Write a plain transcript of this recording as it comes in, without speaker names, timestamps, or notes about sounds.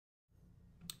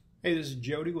Hey, this is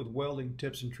Jody with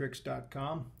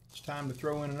weldingtipsandtricks.com. It's time to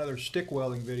throw in another stick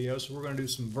welding video. So we're going to do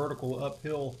some vertical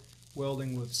uphill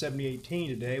welding with 7018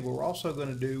 today, but we're also going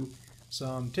to do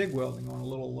some TIG welding on a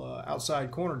little outside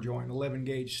corner joint, 11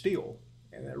 gauge steel.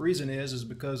 And the reason is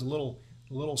because a little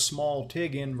small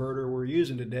TIG inverter we're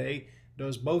using today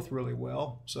does both really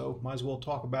well. So might as well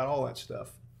talk about all that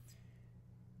stuff.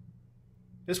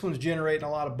 This one's generating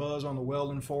a lot of buzz on the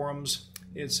welding forums.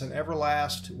 It's an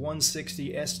Everlast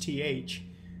 160 STH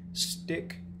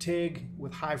stick TIG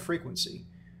with high frequency.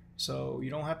 So you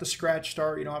don't have to scratch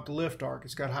start, you don't have to lift arc.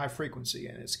 It's got high frequency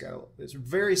and it's a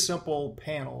very simple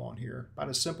panel on here, about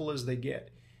as simple as they get.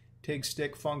 TIG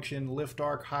stick function, lift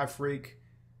arc, high freq,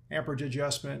 amperage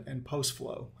adjustment, and post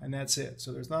flow, and that's it.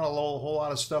 So there's not a whole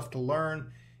lot of stuff to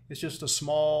learn. It's just a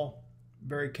small,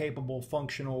 very capable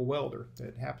functional welder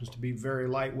that happens to be very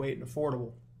lightweight and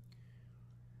affordable.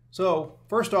 So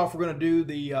first off, we're going to do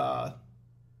the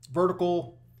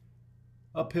vertical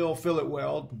uphill fillet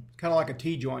weld, kind of like a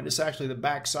T-joint. This is actually the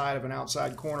back side of an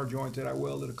outside corner joint that I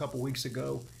welded a couple weeks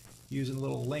ago using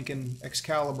little Lincoln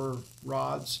Excalibur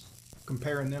rods,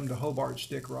 comparing them to Hobart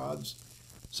stick rods.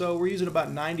 So we're using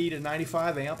about 90 to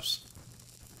 95 amps.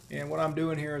 And what I'm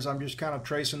doing here is I'm just kind of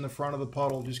tracing the front of the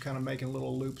puddle, just kind of making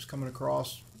little loops coming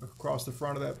across the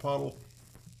front of that puddle,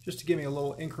 just to give me a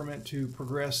little increment to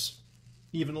progress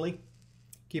evenly,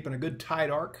 keeping a good tight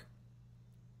arc.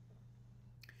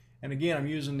 And again, I'm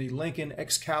using the Lincoln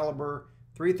Excalibur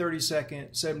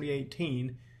 3/32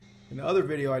 7018. In the other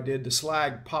video I did, the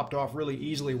slag popped off really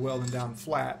easily welding down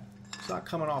flat. It's not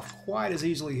coming off quite as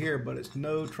easily here, but it's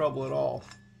no trouble at all.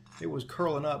 It was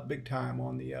curling up big time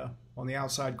on the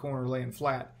outside corner laying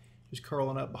flat, just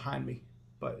curling up behind me.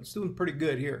 But it's doing pretty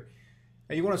good here.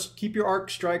 And you want to keep your arc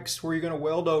strikes where you're going to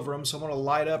weld over them. So I'm going to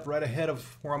light up right ahead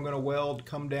of where I'm going to weld,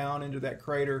 come down into that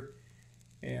crater,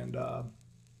 and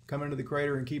come into the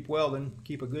crater and keep welding.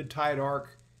 Keep a good tight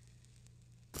arc.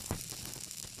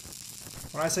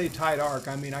 When I say tight arc,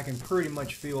 I mean I can pretty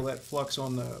much feel that flux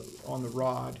on the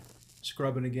rod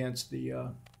scrubbing against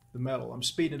the metal. I'm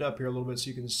speeding it up here a little bit so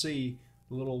you can see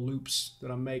the little loops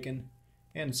that I'm making,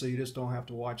 and so you just don't have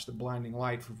to watch the blinding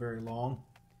light for very long.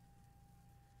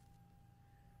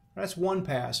 That's one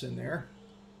pass in there.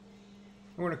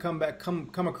 We're going to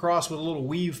come across with a little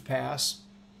weave pass.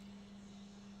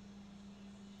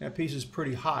 That piece is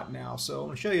pretty hot now, so I'm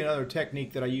going to show you another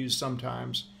technique that I use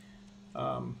sometimes.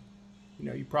 You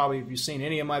know, if you've seen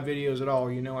any of my videos at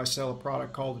all, you know I sell a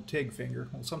product called a TIG finger.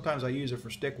 Well, sometimes I use it for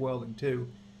stick welding too.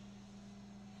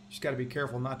 Just got to be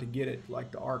careful not to get it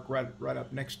like the arc right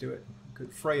up next to it.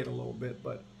 Could fray it a little bit,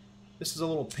 but this is a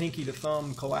little pinky to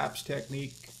thumb collapse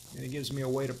technique, and it gives me a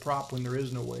way to prop when there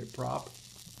is no way to prop.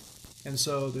 And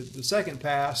so the second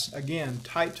pass, again,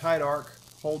 tight arc,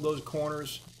 hold those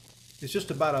corners. It's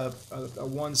just about a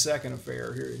 1 second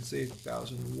affair. Here you can see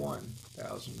 1001,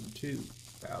 1002,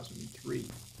 1003,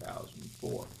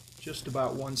 1004. Just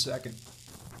about 1 second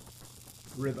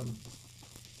rhythm.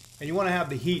 And you want to have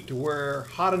the heat to where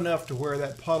hot enough to where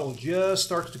that puddle just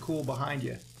starts to cool behind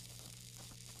you.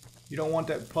 You don't want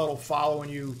that puddle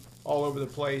following you all over the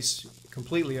place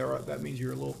completely, or that means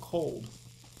you're a little cold.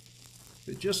 If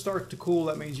it just starts to cool,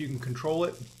 that means you can control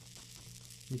it.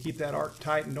 You keep that arc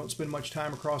tight and don't spend much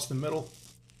time across the middle,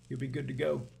 you'll be good to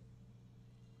go.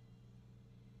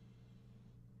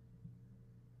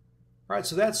 Alright,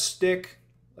 so that's stick.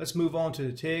 Let's move on to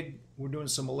the TIG. We're doing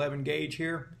some 11 gauge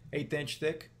here, 1/8 inch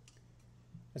thick.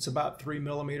 That's about 3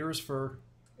 millimeters for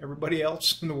everybody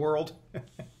else in the world.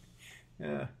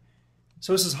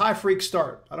 So this is high freq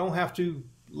start. I don't have to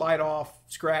light off,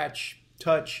 scratch,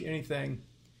 touch, anything.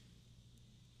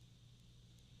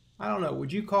 I don't know,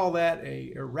 would you call that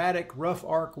a erratic, rough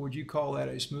arc, or would you call that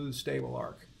a smooth, stable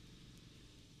arc?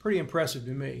 Pretty impressive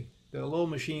to me that a little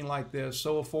machine like this,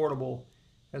 so affordable,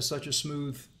 has such a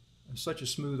smooth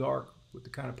arc with the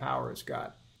kind of power it's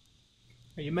got.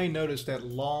 Now, you may notice that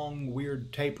long,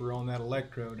 weird taper on that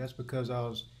electrode. That's because I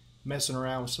was messing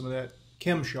around with some of that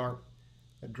Chem Sharp,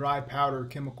 that dry powder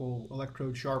chemical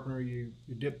electrode sharpener. You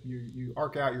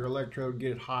arc out your electrode,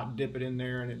 get it hot, dip it in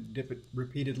there, and dip it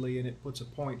repeatedly, and it puts a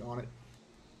point on it.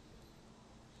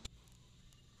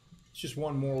 It's just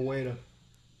one more way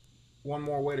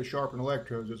to sharpen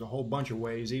electrodes. There's a whole bunch of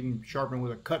ways, even sharpening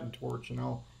with a cutting torch, and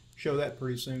I'll show that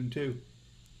pretty soon too.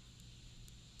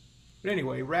 But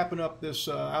anyway, wrapping up this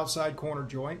outside corner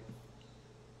joint,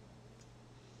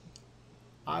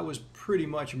 I was pretty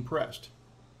much impressed.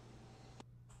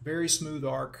 Very smooth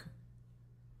arc,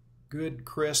 good,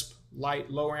 crisp,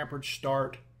 light, low amperage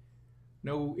start,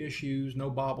 no issues, no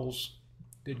bobbles,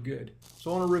 did good.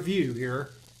 So on a review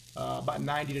here, about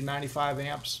 90 to 95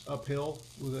 amps uphill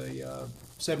with a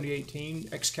 7018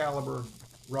 Excalibur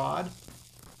rod.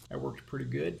 That worked pretty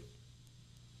good.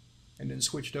 And then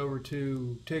switched over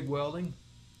to TIG welding,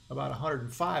 about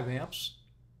 105 amps.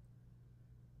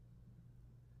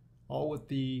 All with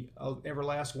the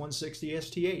Everlast 160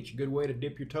 STH. Good way to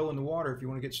dip your toe in the water if you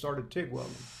want to get started TIG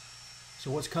welding.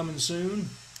 So what's coming soon?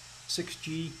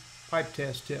 6G pipe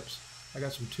test tips. I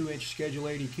got some 2-inch Schedule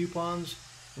 80 coupons.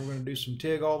 We're going to do some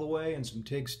TIG all the way and some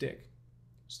TIG stick.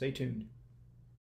 Stay tuned.